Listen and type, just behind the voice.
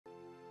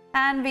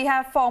And we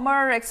have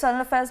former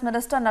External Affairs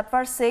Minister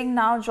Natwar Singh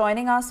now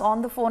joining us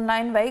on the phone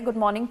line. Very good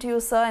morning to you,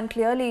 sir. And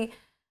clearly,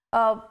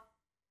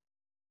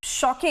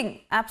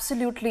 shocking,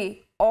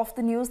 absolutely, of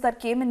the news that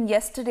came in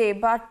yesterday.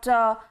 But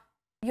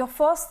your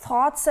first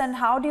thoughts and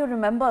how do you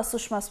remember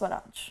Sushma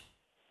Swaraj?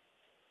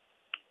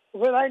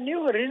 Well, I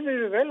knew her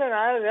reasonably well, and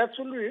I was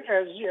absolutely,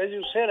 as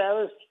you said, I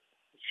was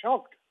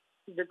shocked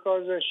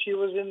because she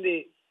was in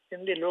the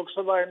Lok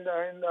Sabha in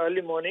the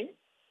early morning,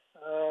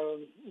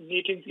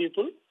 meeting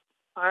people.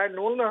 I had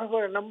known her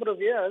for a number of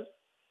years.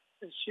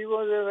 She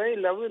was a very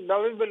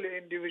lovable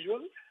individual,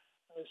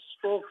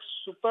 spoke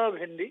superb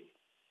Hindi.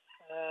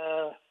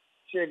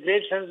 She had a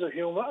great sense of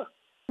humor.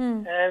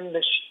 And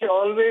she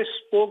always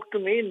spoke to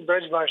me in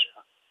Braj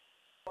Bhasha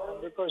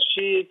because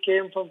she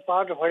came from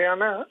part of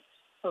Haryana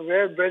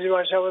where Braj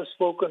Bhasha was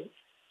spoken.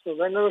 So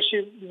whenever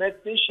she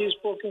met me, she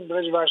spoke in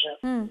Braj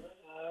Bhasha,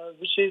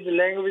 which is the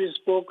language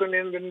spoken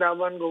in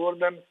Vrindavan,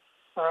 Govardhan,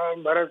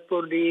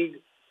 Bharatpur, Deeg,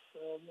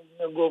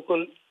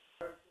 Gokul,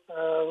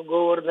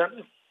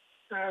 Govardhan.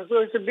 So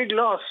it's a big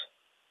loss.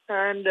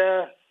 And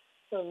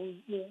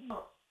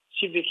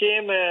she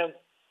became an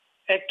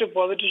active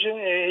politician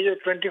at the age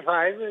of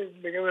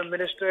 25, became a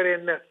minister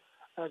in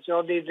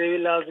Chaudhry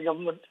Devilal's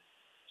government.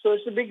 So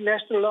it's a big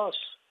national loss.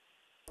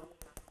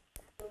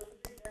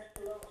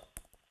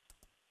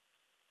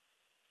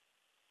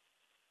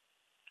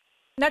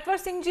 Natwar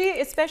Singh ji,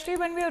 especially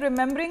when we are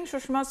remembering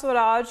Sushma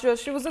Swaraj,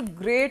 she was a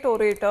great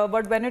orator,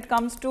 but when it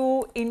comes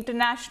to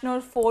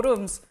international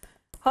forums,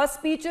 her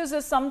speeches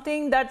is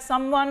something that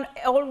someone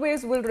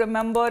always will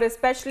remember,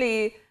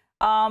 especially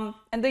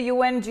in the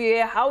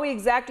UNGA, how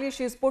exactly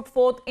she's put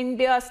forth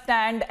India's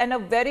stand and a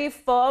very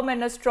firm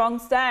and a strong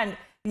stand.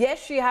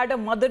 Yes, she had a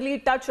motherly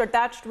touch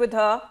attached with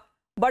her,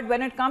 but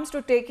when it comes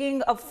to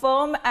taking a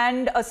firm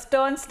and a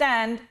stern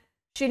stand,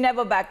 she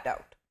never backed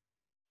out.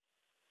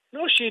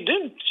 No, she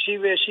didn't.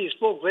 She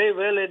spoke very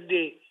well at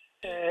the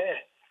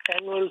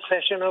annual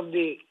session of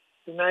the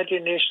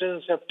United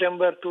Nations,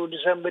 September to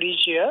December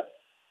each year.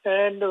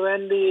 And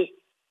when the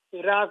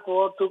Iraq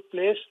war took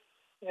place,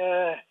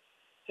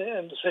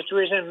 and the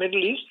situation in the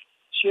Middle East,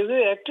 she was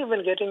very active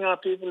in getting our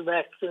people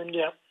back to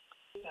India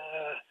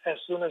as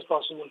soon as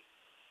possible.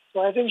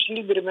 So I think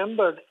she'll be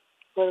remembered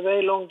for a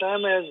very long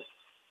time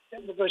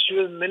because she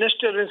was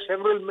minister in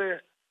several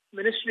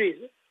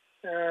ministries.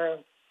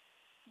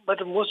 But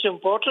the most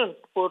important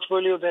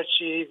portfolio that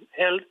she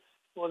held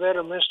was that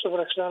of Minister for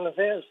External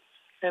Affairs.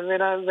 And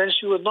when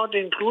she was not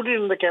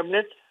included in the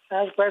cabinet,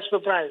 I was quite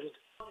surprised.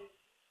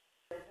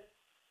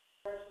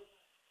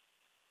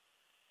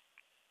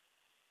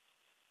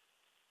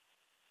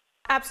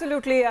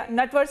 Absolutely.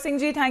 Natwar Singh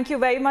ji, thank you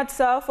very much,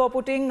 sir, for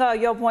putting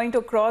your point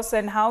across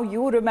and how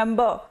you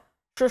remember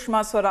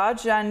Sushma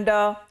Swaraj. And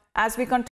as we continue